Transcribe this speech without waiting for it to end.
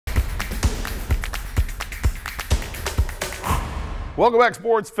Welcome back,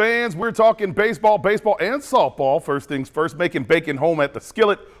 sports fans. We're talking baseball and softball. First things first, making bacon home at the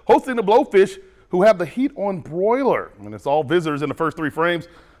Skillet, hosting the Blowfish, who have the heat on broiler. And it's all visitors in the first 3 frames.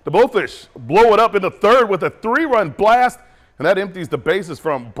 The Blowfish blow it up in the third with a 3-run blast, and that empties the bases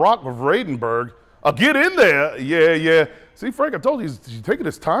from Brock Vradenberg. Get in there. Yeah. See, Frank, I told you he's taking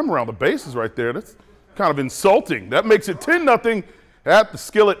his time around the bases right there. That's kind of insulting. That makes it 10-0 at the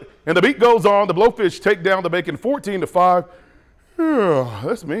Skillet. And the beat goes on. The Blowfish take down the Bacon 14-5.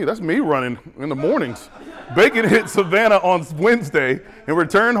 That's me. That's me running in the mornings. Bacon hit Savannah on Wednesday and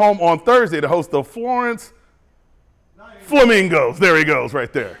return home on Thursday to host the Florence Flamingos. There he goes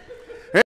right there.